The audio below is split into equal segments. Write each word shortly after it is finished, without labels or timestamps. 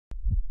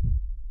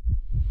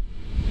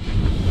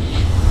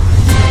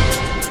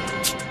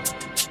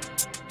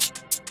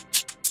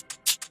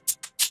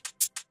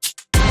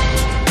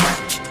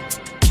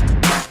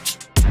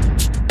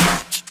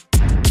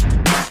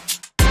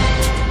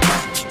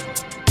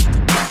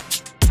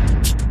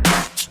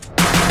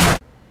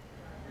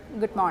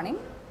Good morning.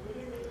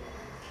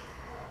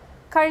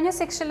 കഴിഞ്ഞ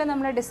സെക്ഷനിൽ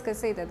നമ്മൾ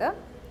ഡിസ്കസ് ചെയ്തത്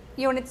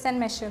units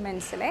and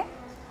മെഷർമെൻറ്റ്സിലെ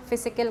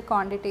physical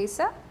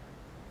quantities,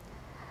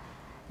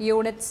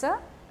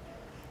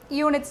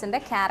 യൂണിറ്റ്സിൻ്റെ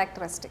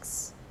characteristics,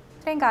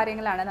 ഇത്രയും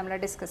കാര്യങ്ങളാണ് നമ്മൾ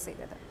ഡിസ്കസ്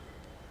ചെയ്തത്.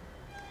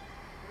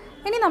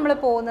 ഇനി നമ്മൾ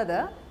പോകുന്നത്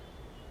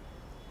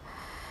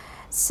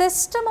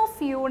സിസ്റ്റം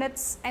ഓഫ്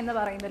യൂണിറ്റ്സ് എന്ന്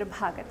പറയുന്നൊരു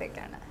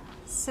ഭാഗത്തേക്കാണ്.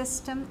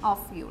 System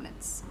of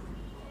units.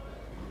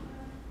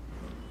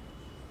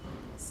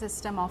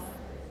 System of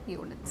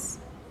units.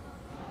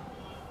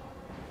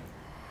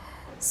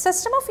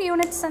 System of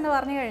units എന്ന്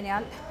പറഞ്ഞു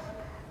കഴിഞ്ഞാൽ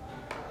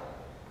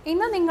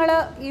ഇന്ന് നിങ്ങൾ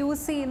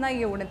യൂസ് ചെയ്യുന്ന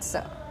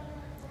യൂണിറ്റ്സ്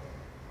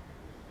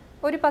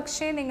ഒരു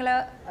പക്ഷേ നിങ്ങൾ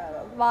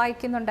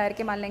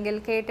വായിക്കുന്നുണ്ടായിരിക്കും അല്ലെങ്കിൽ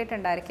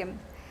കേട്ടിട്ടുണ്ടായിരിക്കും.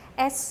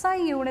 SI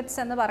യൂണിറ്റ്സ്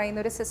എന്ന്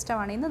പറയുന്ന ഒരു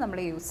സിസ്റ്റമാണ് ഇന്ന്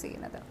നമ്മൾ യൂസ്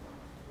ചെയ്യുന്നത്.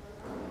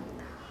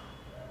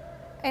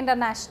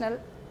 ഇൻ്റർനാഷണൽ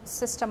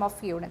സിസ്റ്റം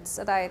ഓഫ് യൂണിറ്റ്സ്,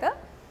 അതായത്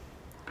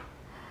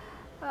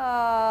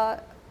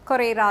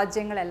കുറേ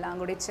രാജ്യങ്ങളെല്ലാം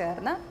കൂടി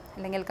ചേർന്ന്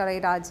അല്ലെങ്കിൽ കുറേ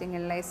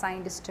രാജ്യങ്ങളിലെ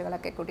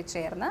സയൻറ്റിസ്റ്റുകളൊക്കെ കൂടി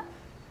ചേർന്ന്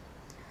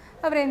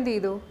അവരെന്ത്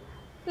ചെയ്തു,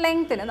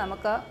 ലെങ്ത്തിന്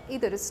നമുക്ക്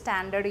ഇതൊരു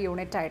സ്റ്റാൻഡേർഡ്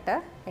യൂണിറ്റായിട്ട്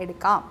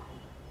എടുക്കാം,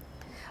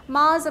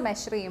 മാസ്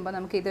മെഷർ ചെയ്യുമ്പോൾ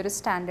നമുക്ക് ഇതൊരു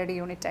സ്റ്റാൻഡേർഡ്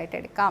യൂണിറ്റായിട്ട്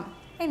എടുക്കാം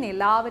എന്ന്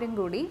എല്ലാവരും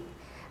കൂടി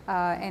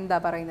എന്താ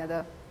പറയുന്നത്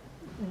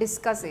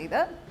ഡിസ്കസ്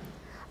ചെയ്ത്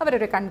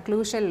അവരൊരു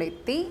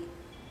കൺക്ലൂഷനിലെത്തി.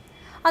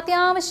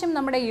 അത്യാവശ്യം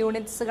നമ്മുടെ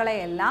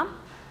യൂണിറ്റ്സുകളെയെല്ലാം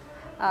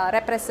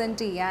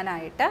റെപ്രസെൻറ്റ്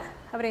ചെയ്യാനായിട്ട്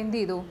അവരെന്ത്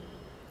ചെയ്തു,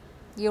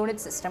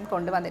 യൂണിറ്റ് സിസ്റ്റം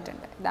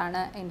കൊണ്ടുവന്നിട്ടുണ്ട്. ഇതാണ്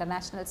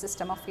ഇൻ്റർനാഷണൽ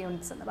സിസ്റ്റം ഓഫ്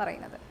യൂണിറ്റ്സ് എന്ന്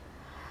പറയുന്നത്.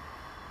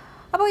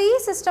 അപ്പോൾ ഈ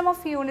സിസ്റ്റം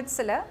ഓഫ്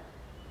യൂണിറ്റ്സിൽ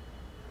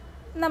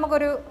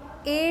നമുക്കൊരു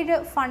 7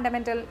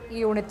 ഫണ്ടമെൻ്റൽ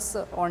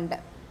യൂണിറ്റ്സ് ഉണ്ട്.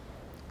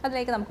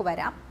 അതിലേക്ക് നമുക്ക്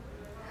വരാം.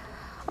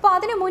 അപ്പോൾ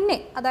അതിന് മുന്നേ,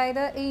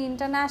 അതായത് ഈ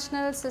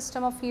ഇൻ്റർനാഷണൽ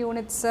സിസ്റ്റം ഓഫ്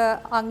യൂണിറ്റ്സ്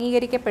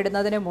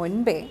അംഗീകരിക്കപ്പെടുന്നതിന്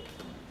മുൻപേ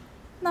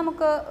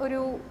നമുക്ക്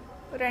ഒരു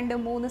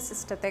 2-3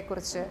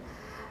 സിസ്റ്റത്തെക്കുറിച്ച്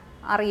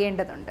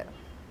അറിയേണ്ടതുണ്ട്.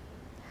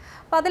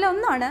 അപ്പോൾ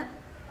അതിലൊന്നാണ്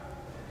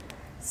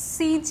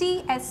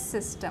CGS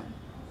system.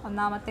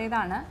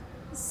 ഒന്നാമത്തേതാണ്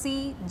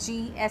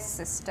CGS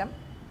system.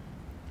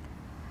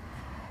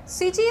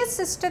 CGS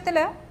സിസ്റ്റത്തിൽ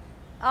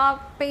ആ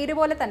പേര്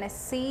പോലെ തന്നെ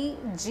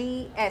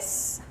CGS,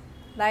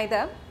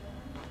 അതായത്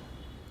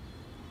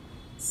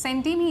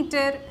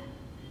centimetre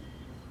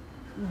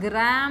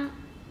gram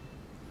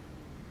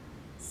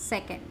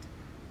second.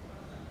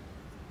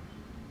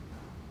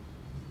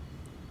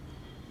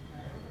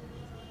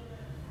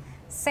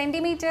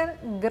 Centimetre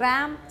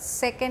gram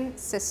second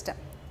system.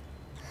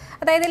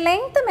 അതായത്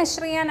ലെങ്ത്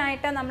മെഷർ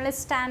ചെയ്യാനായിട്ട് നമ്മൾ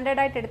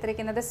സ്റ്റാൻഡേർഡായിട്ട്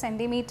എടുത്തിരിക്കുന്നത്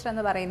സെൻറ്റിമീറ്റർ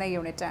എന്ന് പറയുന്ന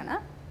യൂണിറ്റാണ്.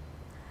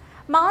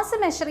 മാസ്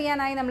മെഷർ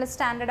ചെയ്യാനായി നമ്മൾ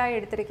സ്റ്റാൻഡേർഡായി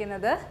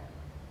എടുത്തിരിക്കുന്നത്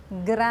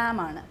ഗ്രാം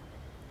ആണ്.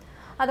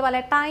 അതുപോലെ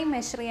ടൈം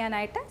മെഷർ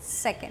ചെയ്യാനായിട്ട്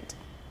സെക്കൻഡ്.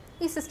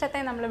 ഈ സിസ്റ്റത്തെ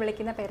നമ്മൾ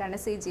വിളിക്കുന്ന പേരാണ്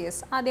CGS.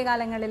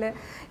 ആദ്യകാലങ്ങളിൽ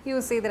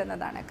യൂസ്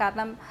ചെയ്തിരുന്നതാണ്.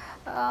 കാരണം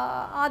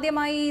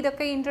ആദ്യമായി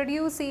ഇതൊക്കെ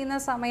ഇൻട്രൊഡ്യൂസ് ചെയ്യുന്ന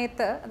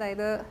സമയത്ത്,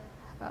 അതായത്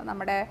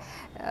നമ്മുടെ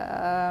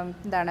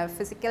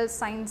ഫിസിക്കൽ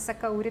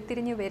സയൻസൊക്കെ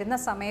ഉരുത്തിരിഞ്ഞ് വരുന്ന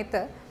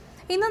സമയത്ത്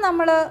ഇന്ന്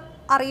നമ്മൾ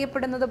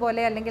അറിയപ്പെടുന്നത്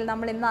പോലെ അല്ലെങ്കിൽ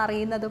നമ്മൾ ഇന്ന്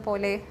അറിയുന്നത്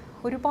പോലെ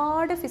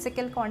ഒരുപാട്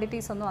ഫിസിക്കൽ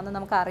ക്വാണ്ടിറ്റീസ് ഒന്നും അന്ന്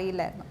നമുക്ക്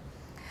അറിയില്ലായിരുന്നു.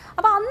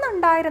 അപ്പോൾ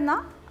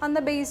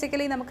അന്ന്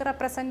ബേസിക്കലി നമുക്ക്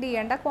റെപ്രസെൻ്റ്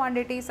ചെയ്യേണ്ട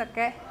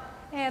ക്വാണ്ടിറ്റീസൊക്കെ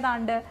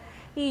ഏതാണ്ട്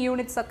ഈ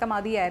യൂണിറ്റ്സൊക്കെ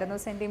മതിയായിരുന്നു,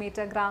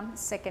 സെൻറ്റിമീറ്റർ ഗ്രാം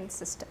സെക്കൻഡ്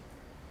സിസ്റ്റം.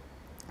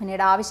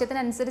 പിന്നീട്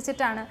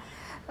ആവശ്യത്തിനനുസരിച്ചിട്ടാണ്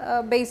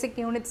ബേസിക്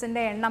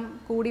യൂണിറ്റ്സിൻ്റെ എണ്ണം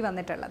കൂടി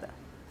വന്നിട്ടുള്ളത്.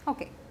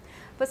 ഓക്കെ,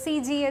 അപ്പോൾ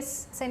CGS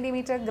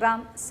centimetre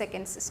gram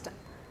second system.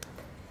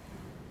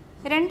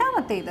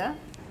 രണ്ടാമത്തേത്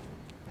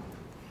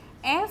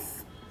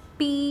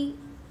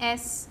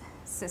FPS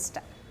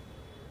സിസ്റ്റം.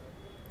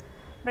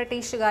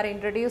 ബ്രിട്ടീഷുകാർ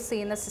ഇൻട്രൊഡ്യൂസ്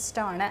ചെയ്യുന്ന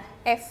സിസ്റ്റമാണ്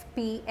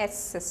FPS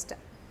സിസ്റ്റം.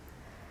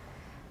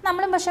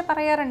 നമ്മളും പക്ഷെ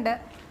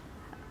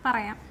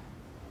പറയാം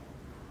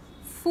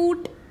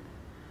foot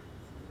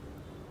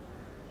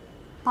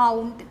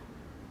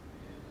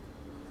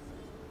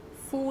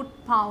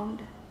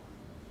pound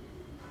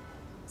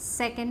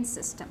second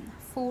system.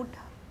 Foot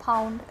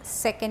pound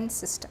second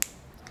system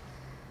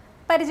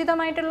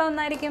പരിചിതമായിട്ടുള്ള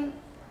ഒന്നായിരിക്കും.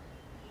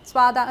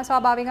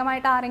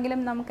 സ്വാഭാവികമായിട്ട്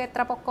ആരെങ്കിലും നമുക്ക്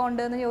എത്ര പൊക്കം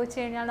ഉണ്ട് എന്ന് ചോദിച്ചു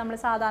കഴിഞ്ഞാൽ നമ്മൾ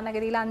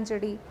സാധാരണഗതിയിൽ 5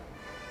 അടി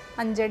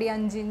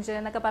 5 ഇഞ്ച്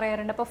എന്നൊക്കെ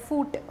പറയാറുണ്ട്. അപ്പോൾ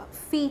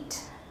ഫീറ്റ്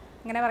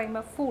ഇങ്ങനെ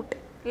പറയുമ്പോൾ ഫൂട്ട്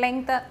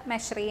ലെങ്ത്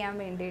മെഷർ ചെയ്യാൻ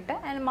വേണ്ടിയിട്ട്,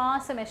 ആൻഡ്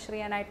മാസ് മെഷർ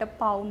ചെയ്യാനായിട്ട്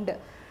പൗണ്ട്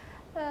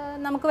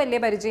നമുക്ക് വലിയ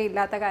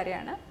പരിചയമില്ലാത്ത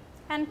കാര്യമാണ്.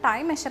 ആൻഡ്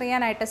ടൈം മെഷർ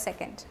ചെയ്യാനായിട്ട്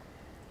second.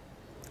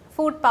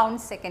 Foot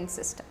pound second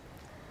system.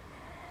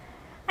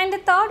 And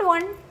the third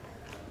one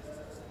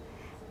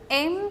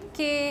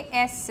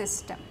MKS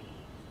system.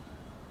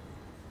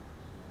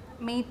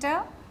 meter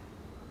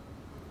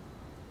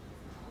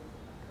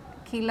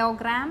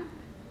kilogram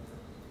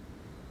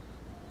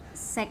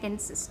second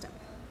system.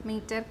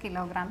 meter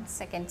kilogram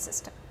second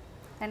system.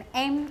 then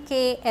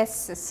MKS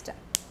system.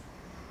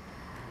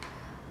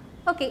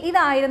 Okay,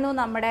 ഇതായിരുന്നു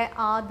നമ്മുടെ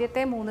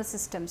ആദ്യത്തെ 3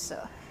 സിസ്റ്റംസ്.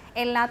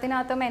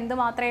 എല്ലാത്തിനകത്തും എന്ത്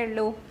മാത്രമേ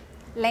ഉള്ളൂ,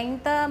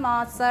 ലെങ്ത്,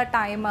 മാസ്,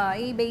 ടൈം,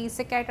 ഈ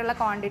ബേസിക് ആയിട്ടുള്ള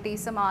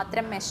quantities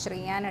മാത്രം മെഷർ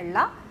ചെയ്യാനുള്ള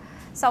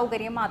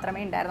സൗകര്യം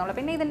മാത്രമേ ഉണ്ടായിരുന്നുള്ളൂ.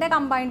 പിന്നെ ഇതിൻ്റെ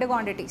കമ്പൈൻഡ്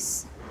ക്വാണ്ടിറ്റീസ്.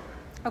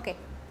 ഓക്കെ,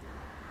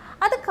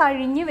 അത്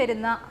കഴിഞ്ഞ്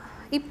വരുന്ന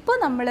ഇപ്പോൾ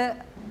നമ്മൾ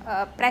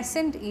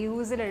പ്രസൻറ്റ്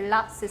യൂസിലുള്ള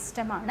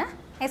സിസ്റ്റമാണ്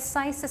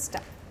SI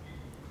സിസ്റ്റം.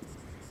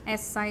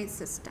 SI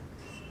system.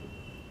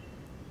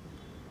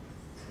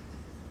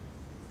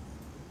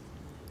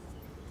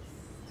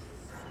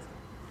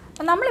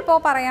 നമ്മളിപ്പോൾ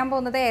പറയാൻ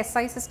പോകുന്നത്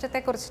SI സിസ്റ്റത്തെ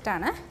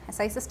കുറിച്ചിട്ടാണ്.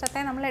 SI സിസ്റ്റത്തെ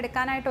നമ്മൾ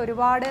എടുക്കാനായിട്ട്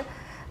ഒരുപാട്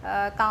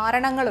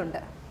കാരണങ്ങളുണ്ട്.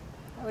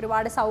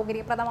 ഒരുപാട്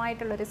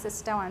സൗകര്യപ്രദമായിട്ടുള്ളൊരു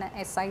സിസ്റ്റമാണ്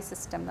SI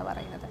സിസ്റ്റം എന്ന്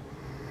പറയുന്നത്.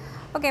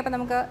 ഓക്കെ, അപ്പോൾ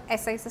നമുക്ക്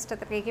SI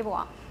സിസ്റ്റത്തിലേക്ക്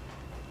പോവാം.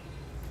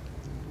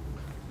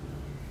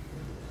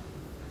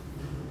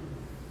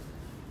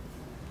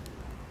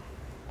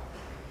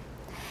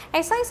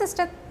 SI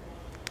സിസ്റ്റം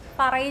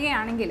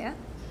പറയുകയാണെങ്കിൽ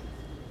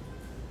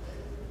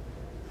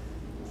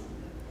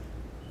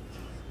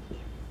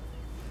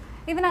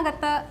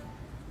ഇതിനകത്ത്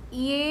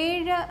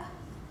 7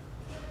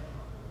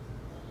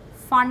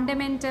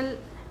 ഫണ്ടമെൻ്റൽ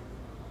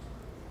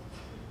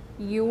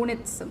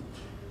യൂണിറ്റ്സും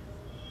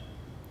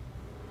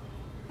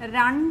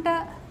 2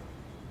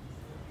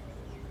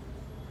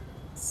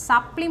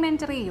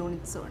 സപ്ലിമെൻ്ററി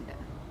യൂണിറ്റ്സും ഉണ്ട്.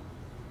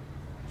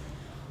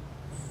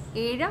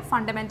 7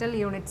 ഫണ്ടമെൻ്റൽ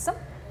യൂണിറ്റ്സും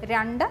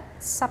 2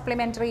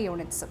 സപ്ലിമെൻ്ററി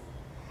യൂണിറ്റ്സും.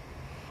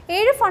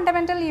 7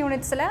 ഫണ്ടമെൻ്റൽ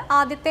യൂണിറ്റ്സിൽ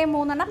ആദ്യത്തെ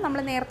 3 നമ്മൾ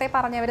നേരത്തെ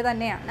പറഞ്ഞവർ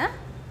തന്നെയാണ്.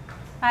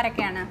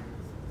 ആരൊക്കെയാണ്?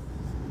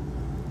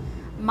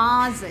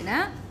 മാസിന്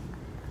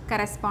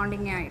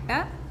കറസ്പോണ്ടിങ് ആയിട്ട്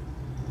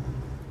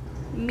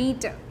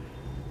മീറ്റർ,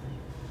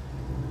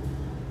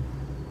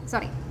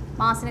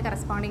 മാസിന്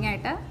കറസ്പോണ്ടിങ്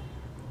ആയിട്ട്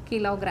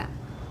കിലോഗ്രാം,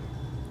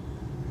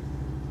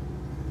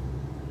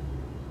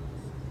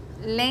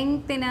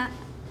 ലെങ്ത്തിന്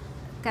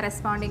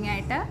കറസ്പോണ്ടിങ്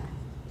ആയിട്ട്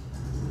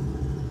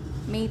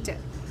മീറ്റർ,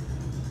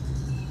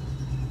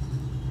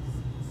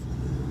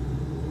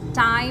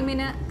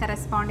 ടൈമിന്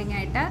കറസ്പോണ്ടിങ്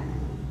ആയിട്ട്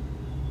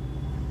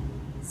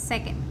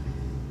second.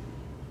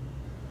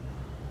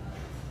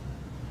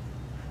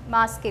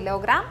 Mass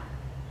kilogram,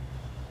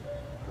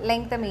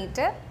 length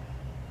metre,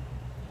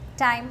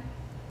 time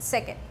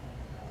second.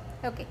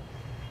 Okay,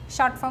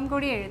 short form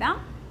കൂടി എഴുതാം.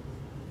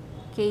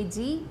 kg,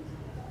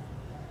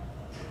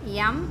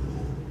 m,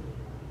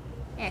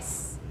 s.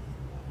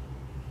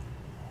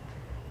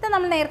 ഇത്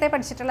നമ്മൾ നേരത്തെ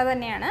പഠിച്ചിട്ടുള്ളത്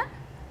തന്നെയാണ്.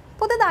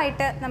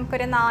 പുതുതായിട്ട്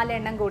നമുക്കൊരു 4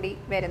 എണ്ണം കൂടി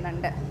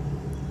വരുന്നുണ്ട്.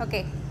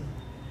 Okay,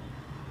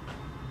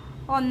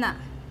 1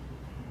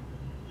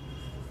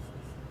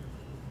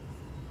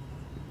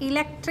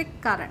 electric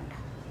current.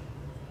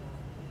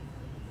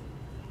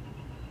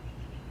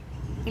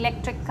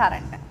 Electric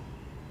current,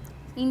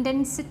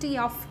 intensity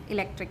of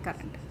electric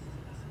current.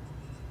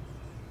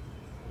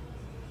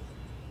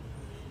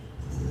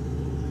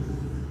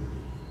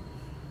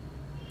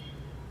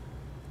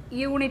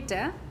 Unit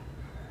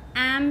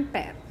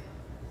ampere.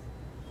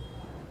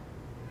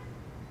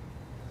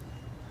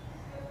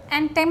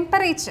 And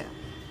temperature.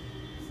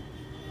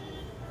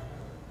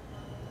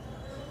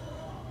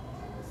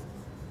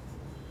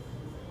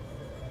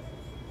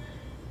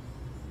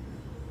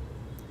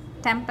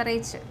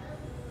 Temperature.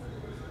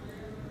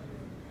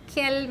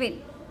 Kelvin.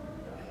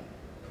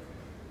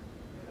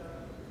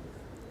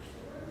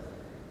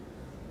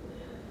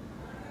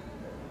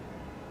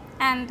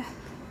 And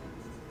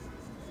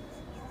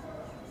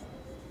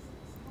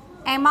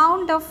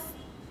amount of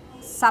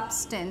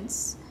substance,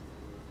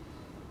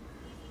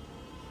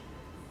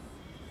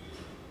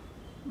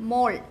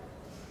 mole.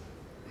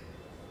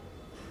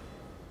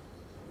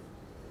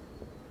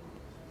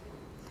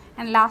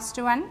 And last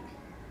one,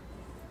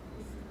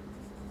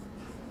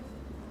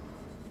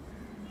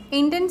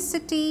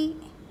 intensity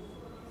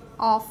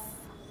of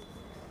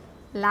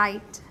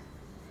light,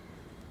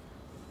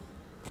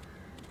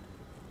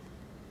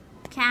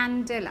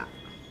 candela.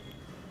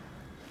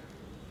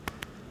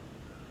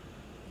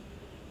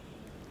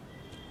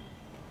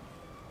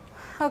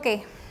 Okay,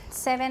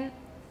 7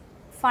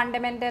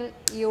 fundamental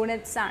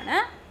units ആണ്.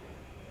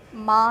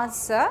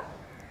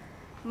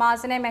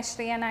 മാസിനെ മെഷർ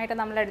ചെയ്യാനായിട്ട്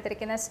നമ്മൾ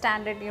എടുത്തിരിക്കുന്ന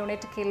standard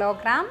unit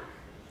kilogram,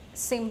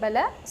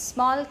 symbol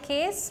small k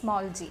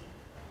small g.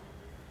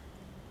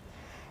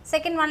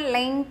 Second one,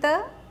 length,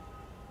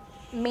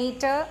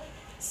 meter,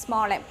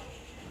 small m.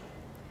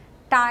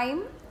 Time,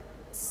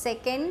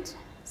 second,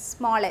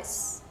 small s.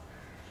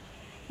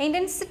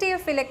 Intensity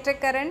of electric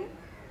current,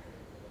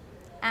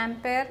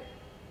 ampere,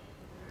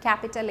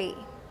 capital A.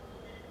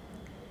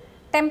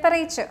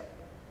 Temperature,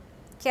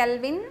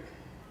 Kelvin,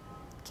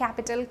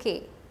 capital K.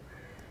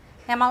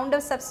 Amount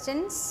of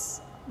substance,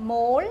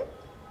 mole,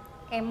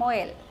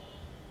 mol.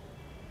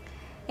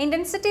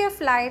 Intensity of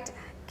light,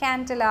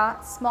 candela,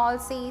 small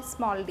c,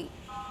 small d.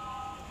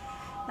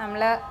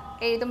 നമ്മൾ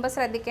എഴുതുമ്പോൾ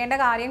ശ്രദ്ധിക്കേണ്ട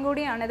കാര്യം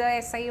കൂടിയാണ്. ഇത്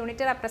SI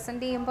unit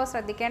represent ചെയ്യുമ്പോൾ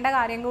ശ്രദ്ധിക്കേണ്ട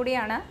കാര്യം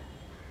കൂടിയാണ്.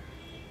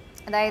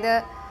 അതായത്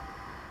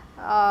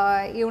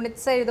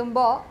യൂണിറ്റ്സ്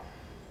എഴുതുമ്പോൾ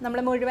നമ്മൾ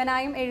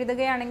മുഴുവനായും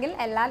എഴുതുകയാണെങ്കിൽ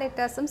എല്ലാ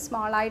ലെറ്റേഴ്സും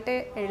സ്മോളായിട്ട്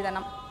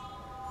എഴുതണം.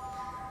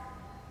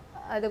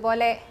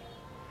 അതുപോലെ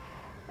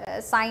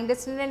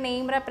സയൻറ്റിസ്റ്റിൻ്റെ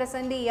നെയിം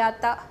റെപ്രസെൻ്റ്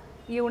ചെയ്യാത്ത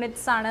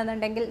യൂണിറ്റ്സ്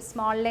ആണെന്നുണ്ടെങ്കിൽ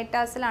സ്മോൾ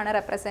ലെറ്റേഴ്സിലാണ്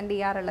റെപ്രസെൻ്റ്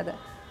ചെയ്യാറുള്ളത്.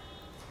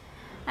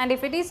 And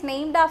if it is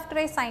named after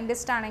A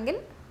scientist ആണെങ്കിൽ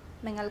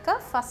നിങ്ങൾക്ക്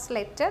ഫസ്റ്റ്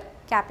ലെറ്റർ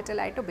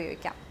ക്യാപിറ്റലായിട്ട്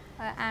ഉപയോഗിക്കാം.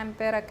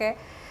 ആംപിയർ ഒക്കെ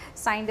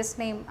സയൻറ്റിസ്റ്റ്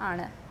നെയിം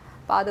ആണ്,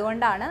 അപ്പോൾ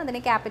അതുകൊണ്ടാണ് അതിന്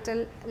ക്യാപിറ്റൽ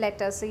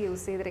ലെറ്റേഴ്സ്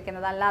യൂസ്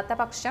ചെയ്തിരിക്കുന്നത്. അല്ലാത്ത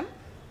പക്ഷം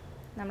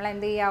നമ്മൾ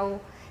എന്ത് ചെയ്യാവൂ,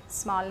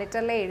 സ്മോൾ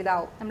ലെറ്ററിലേ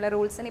എഴുതാവൂ. നമ്മൾ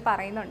റൂൾസിന്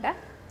പറയുന്നുണ്ട്.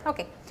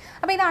 ഓക്കെ,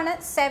 അപ്പോൾ ഇതാണ്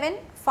 7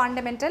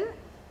 ഫണ്ടമെൻ്റൽ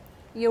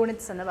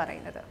യൂണിറ്റ്സ് എന്ന്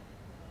പറയുന്നത്.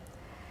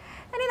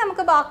 ഇനി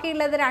നമുക്ക്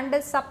ബാക്കിയുള്ളത്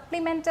 2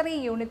 സപ്ലിമെൻ്ററി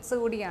യൂണിറ്റ്സ്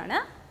കൂടിയാണ്.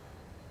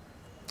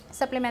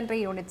 സപ്ലിമെൻ്ററി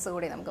യൂണിറ്റ്സ്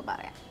കൂടി നമുക്ക്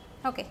പറയാം.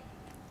 ഓക്കെ,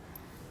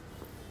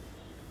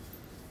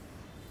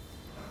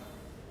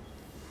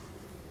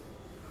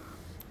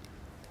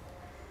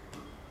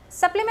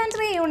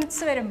 സപ്ലിമെൻ്ററി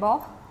യൂണിറ്റ്സ് വരുമ്പോൾ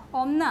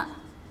ഒന്ന്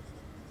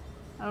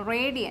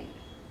റേഡിയൻ,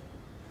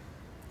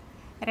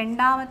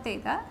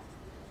 രണ്ടാമത്തേത്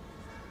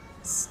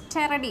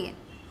സ്റ്റെറഡിയൻ.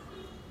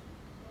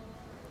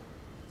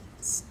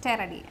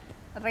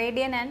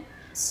 Radian and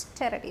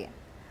സ്റ്റെറഡിയൻ.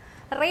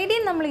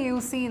 റേഡിയൻ നമ്മൾ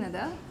യൂസ്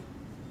ചെയ്യുന്നത്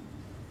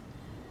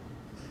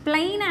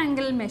പ്ലെയിൻ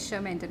ആംഗിൾ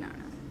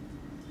മെഷർമെൻറ്റിനാണ്.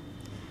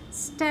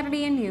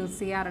 സ്റ്റെറഡിയൻ യൂസ്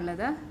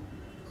ചെയ്യാറുള്ളത്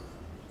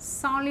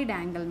സോളിഡ്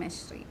ആംഗിൾ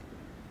മെഷറിംഗ്.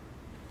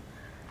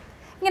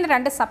 ഇങ്ങനെ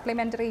 2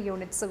 സപ്ലിമെൻ്ററി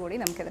യൂണിറ്റ്സ് കൂടി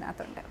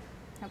നമുക്കിതിനകത്തുണ്ട്.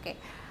 ഓക്കെ,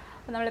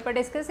 അപ്പോൾ നമ്മളിപ്പോൾ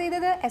ഡിസ്കസ്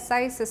ചെയ്തത്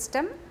SI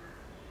system.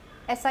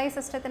 SI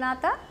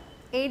സിസ്റ്റത്തിനകത്ത്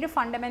 7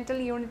 fundamental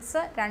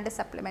units, 2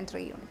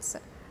 supplementary units.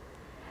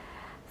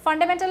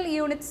 Fundamental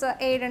units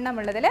 7 എണ്ണം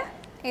ഉള്ളതിൽ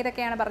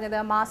ഏതൊക്കെയാണ് പറഞ്ഞത്?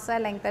 Mass,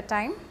 length,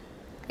 time,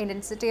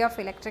 intensity of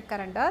electric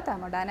current,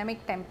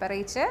 thermodynamic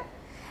temperature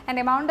and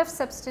amount of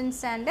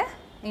substance and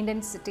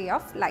intensity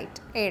of light.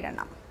 7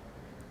 എണ്ണം.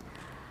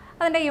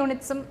 അതിൻ്റെ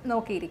യൂണിറ്റ്സും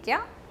നോക്കിയിരിക്കുക.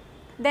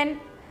 Then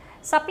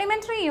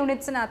supplementary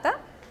യൂണിറ്റ്സിനകത്ത്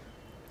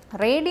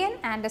radian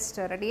and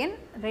സ്റ്റെറഡിയൻ.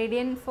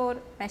 Radian for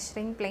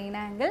measuring plain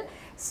angle,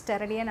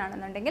 സ്റ്റെറഡിയൻ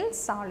ആണെന്നുണ്ടെങ്കിൽ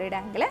solid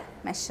angle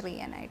measure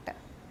ചെയ്യാനായിട്ട്.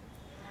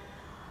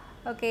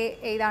 Okay,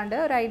 ഏതാണ്ട്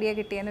ഒരു ഐഡിയ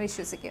കിട്ടിയെന്ന്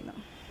വിശ്വസിക്കുന്നു.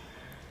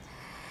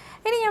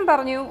 ഇനി ഞാൻ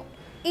പറഞ്ഞു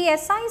ഈ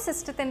SI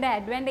സിസ്റ്റത്തിൻ്റെ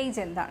അഡ്വാൻറ്റേജ്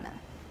എന്താണ്,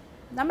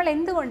 നമ്മൾ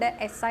എന്തുകൊണ്ട്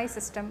SI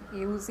സിസ്റ്റം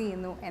യൂസ്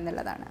ചെയ്യുന്നു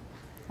എന്നുള്ളതാണ്.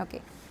 ഓക്കെ,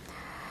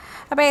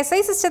 അപ്പോൾ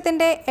SI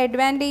സിസ്റ്റത്തിൻ്റെ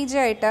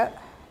അഡ്വാൻറ്റേജായിട്ട്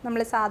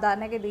നമ്മൾ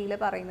സാധാരണഗതിയിൽ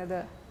പറയുന്നത്,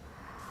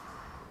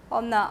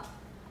 ഒന്ന്,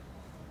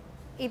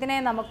 ഇതിനെ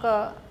നമുക്ക്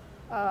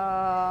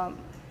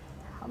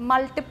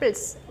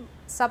മൾട്ടിപ്പിൾസ്,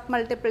 സബ്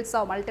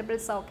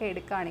മൾട്ടിപ്പിൾസോ ഒക്കെ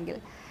എടുക്കുകയാണെങ്കിൽ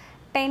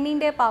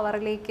 10ൻ്റെ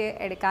പവറിലേക്ക്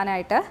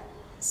എടുക്കാനായിട്ട്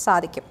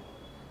സാധിക്കും.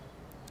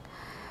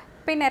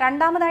 പിന്നെ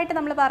രണ്ടാമതായിട്ട്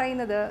നമ്മൾ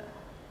പറയുന്നത്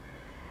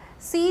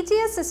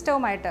CGS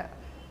സിസ്റ്റവുമായിട്ട്,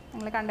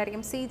 നിങ്ങൾ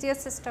കണ്ടായിരിക്കും, CGS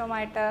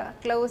സിസ്റ്റവുമായിട്ട്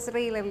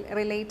ക്ലോസ്ലി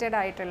റിലേറ്റഡ്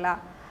ആയിട്ടുള്ള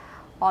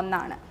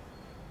ഒന്നാണ്.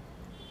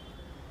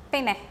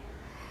 പിന്നെ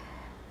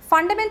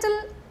ഫണ്ടമെൻ്റൽ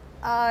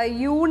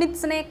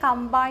യൂണിറ്റ്സിനെ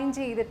കമ്പൈൻ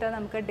ചെയ്തിട്ട്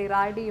നമുക്ക്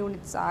ഡിറൈവ്ഡ്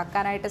യൂണിറ്റ്സ്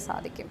ആക്കാനായിട്ട്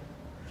സാധിക്കും.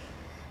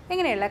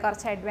 ഇങ്ങനെയുള്ള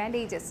കുറച്ച്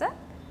അഡ്വാൻറ്റേജസ്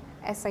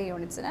SI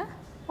യൂണിറ്റ്സിന്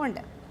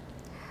ഉണ്ട്.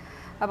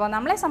 അപ്പോൾ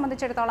നമ്മളെ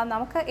സംബന്ധിച്ചിടത്തോളം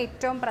നമുക്ക്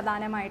ഏറ്റവും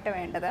പ്രധാനമായിട്ട്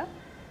വേണ്ടത്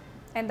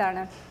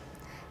എന്താണ്?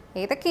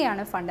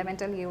 ഏതൊക്കെയാണ്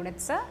fundamental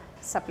units,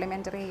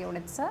 supplementary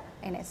units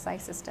in SI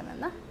system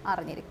എന്ന്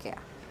അറിഞ്ഞിരിക്കുക.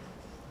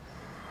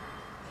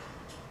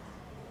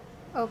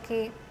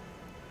 ഓക്കെ,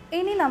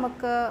 ഇനി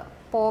നമുക്ക്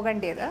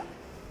പോകേണ്ടത്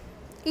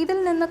ഇതിൽ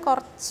നിന്ന്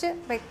കുറച്ച്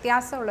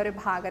വ്യത്യാസമുള്ളൊരു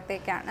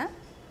ഭാഗത്തേക്കാണ്.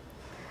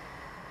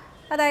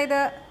 അതായത്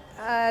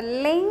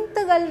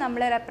ലെങ്ത്തുകൾ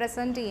നമ്മൾ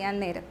റെപ്രസെൻ്റ് ചെയ്യാൻ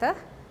നേരത്ത്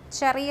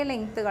ചെറിയ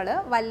ലെങ്ത്തുകൾ,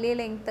 വലിയ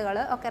ലെങ്ത്തുകൾ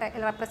ഒക്കെ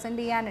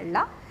റെപ്രസെൻ്റ് ചെയ്യാനുള്ള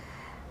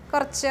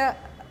കുറച്ച്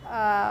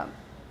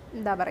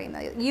എന്താ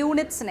പറയുന്നത്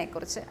യൂണിറ്റ്സിനെ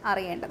കുറിച്ച്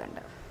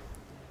അറിയേണ്ടതുണ്ട്.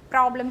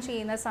 പ്രോബ്ലം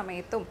ചെയ്യുന്ന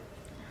സമയത്തും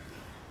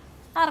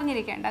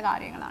അറിഞ്ഞിരിക്കേണ്ട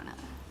കാര്യങ്ങളാണ്.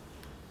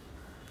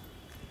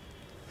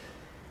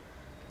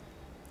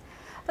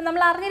 അപ്പം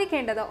നമ്മൾ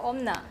അറിഞ്ഞിരിക്കേണ്ടത്,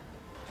 ഒന്ന്,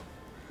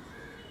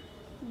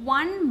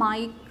 1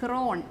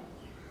 മൈക്രോൺ.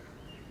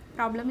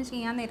 പ്രോബ്ലം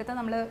ചെയ്യാൻ നേരത്തെ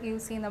നമ്മൾ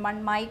യൂസ് ചെയ്യുന്ന 1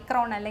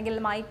 മൈക്രോൺ അല്ലെങ്കിൽ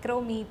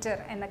മൈക്രോമീറ്റർ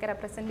എന്നൊക്കെ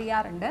റെപ്രസെൻ്റ്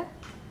ചെയ്യാറുണ്ട്.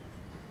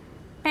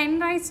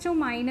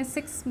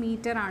 10⁻⁻6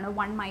 മീറ്റർ ആണ്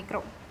 1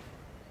 മൈക്രോൺ.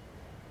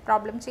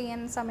 പ്രോബ്ലം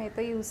ചെയ്യുന്ന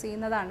സമയത്ത് യൂസ്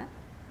ചെയ്യുന്നതാണ്.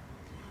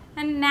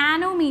 And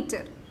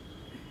nanometre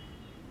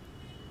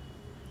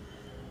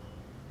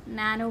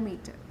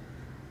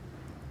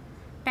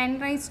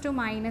 10⁻⁹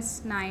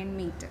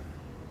 metre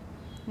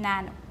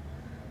nano.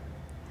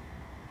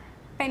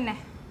 പിന്നെ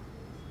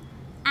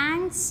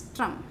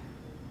ആങ്സ്ട്രം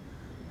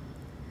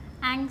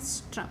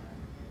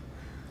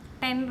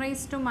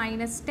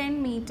 10⁻⁻10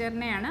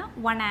 മീറ്ററിനെയാണ്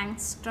 1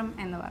 ആങ്സ്ട്രം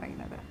എന്ന്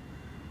പറയുന്നത്.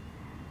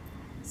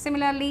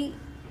 സിമിലർലി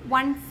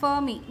 1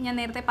 ഫെർമി, ഞാൻ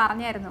നേരത്തെ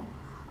പറഞ്ഞായിരുന്നു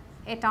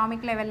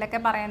എറ്റോമിക് ലെവലിലൊക്കെ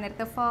പറയാൻ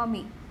നേരത്തെ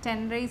ഫെർമി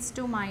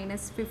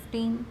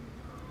 10⁻⁻15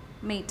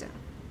 മീറ്റർ.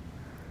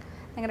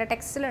 നിങ്ങളുടെ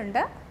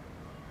ടെക്സ്റ്റിലുണ്ട്,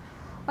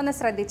 ഒന്ന്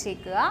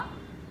ശ്രദ്ധിച്ചേക്കുക.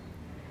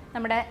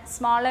 നമ്മുടെ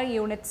സ്മോളർ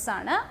യൂണിറ്റ്സ്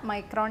ആണ്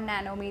micron,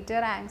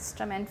 nanometre,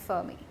 angstrom and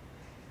Fermi.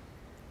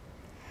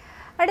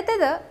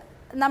 അടുത്തത്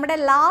നമ്മുടെ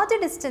ലാർജ്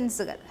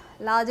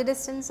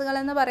ഡിസ്റ്റൻസുകൾ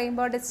എന്ന്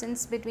പറയുമ്പോൾ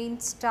ഡിസ്റ്റൻസ് ബിറ്റ്വീൻ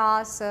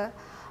സ്റ്റാർസ്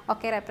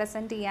ഒക്കെ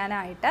റെപ്രസെൻ്റ്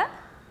ചെയ്യാനായിട്ട്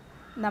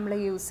നമ്മൾ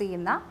യൂസ്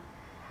ചെയ്യുന്ന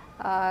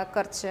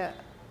കുറച്ച്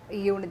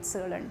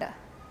യൂണിറ്റ്സുകളുണ്ട്.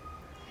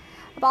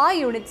 അപ്പോൾ ആ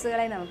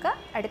യൂണിറ്റ്സുകളെ നമുക്ക്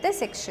അടുത്ത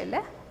സെക്ഷനിൽ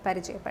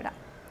പരിചയപ്പെടാം.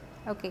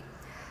 ഓക്കെ,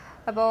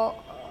 അപ്പോൾ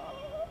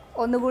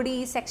ഒന്നുകൂടി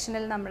ഈ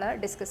സെക്ഷനിൽ നമ്മൾ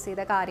ഡിസ്കസ്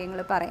ചെയ്ത കാര്യങ്ങൾ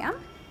പറയാം.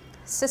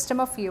 സിസ്റ്റം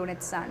ഓഫ്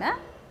യൂണിറ്റ്സ് ആണ്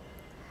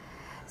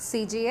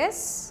CGS,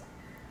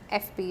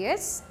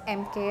 FPS,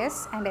 MKS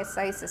and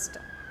SI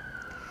system.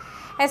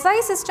 SI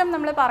system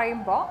നമ്മൾ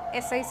പറയുമ്പോൾ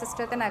SI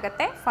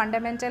സിസ്റ്റത്തിനകത്തെ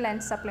ഫണ്ടമെൻ്റൽ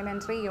ആൻഡ്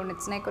സപ്ലിമെൻ്ററി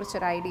യൂണിറ്റ്സിനെ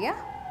കുറിച്ചൊരു ഐഡിയ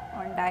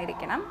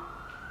ഉണ്ടായിരിക്കണം.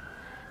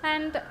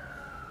 ആൻഡ്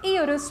ഈ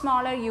ഒരു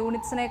സ്മോളർ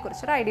യൂണിറ്റ്സിനെ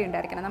കുറിച്ചൊരു ഐഡിയ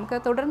ഉണ്ടായിരിക്കണം.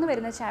 നമുക്ക് തുടർന്ന്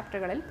വരുന്ന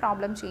ചാപ്റ്ററുകളിൽ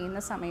പ്രോബ്ലം ചെയ്യുന്ന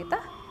സമയത്ത്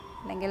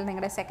അല്ലെങ്കിൽ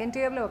നിങ്ങളുടെ സെക്കൻഡ്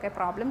ഇയറിലും ഒക്കെ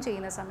പ്രോബ്ലം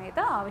ചെയ്യുന്ന സമയത്ത്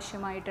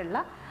ആവശ്യമായിട്ടുള്ള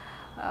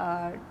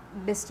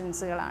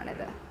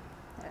ഡിസ്റ്റൻസുകളാണിത്,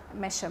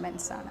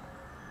 മെഷർമെൻറ്റ്സ് ആണ്.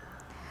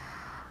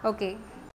 ഓക്കെ.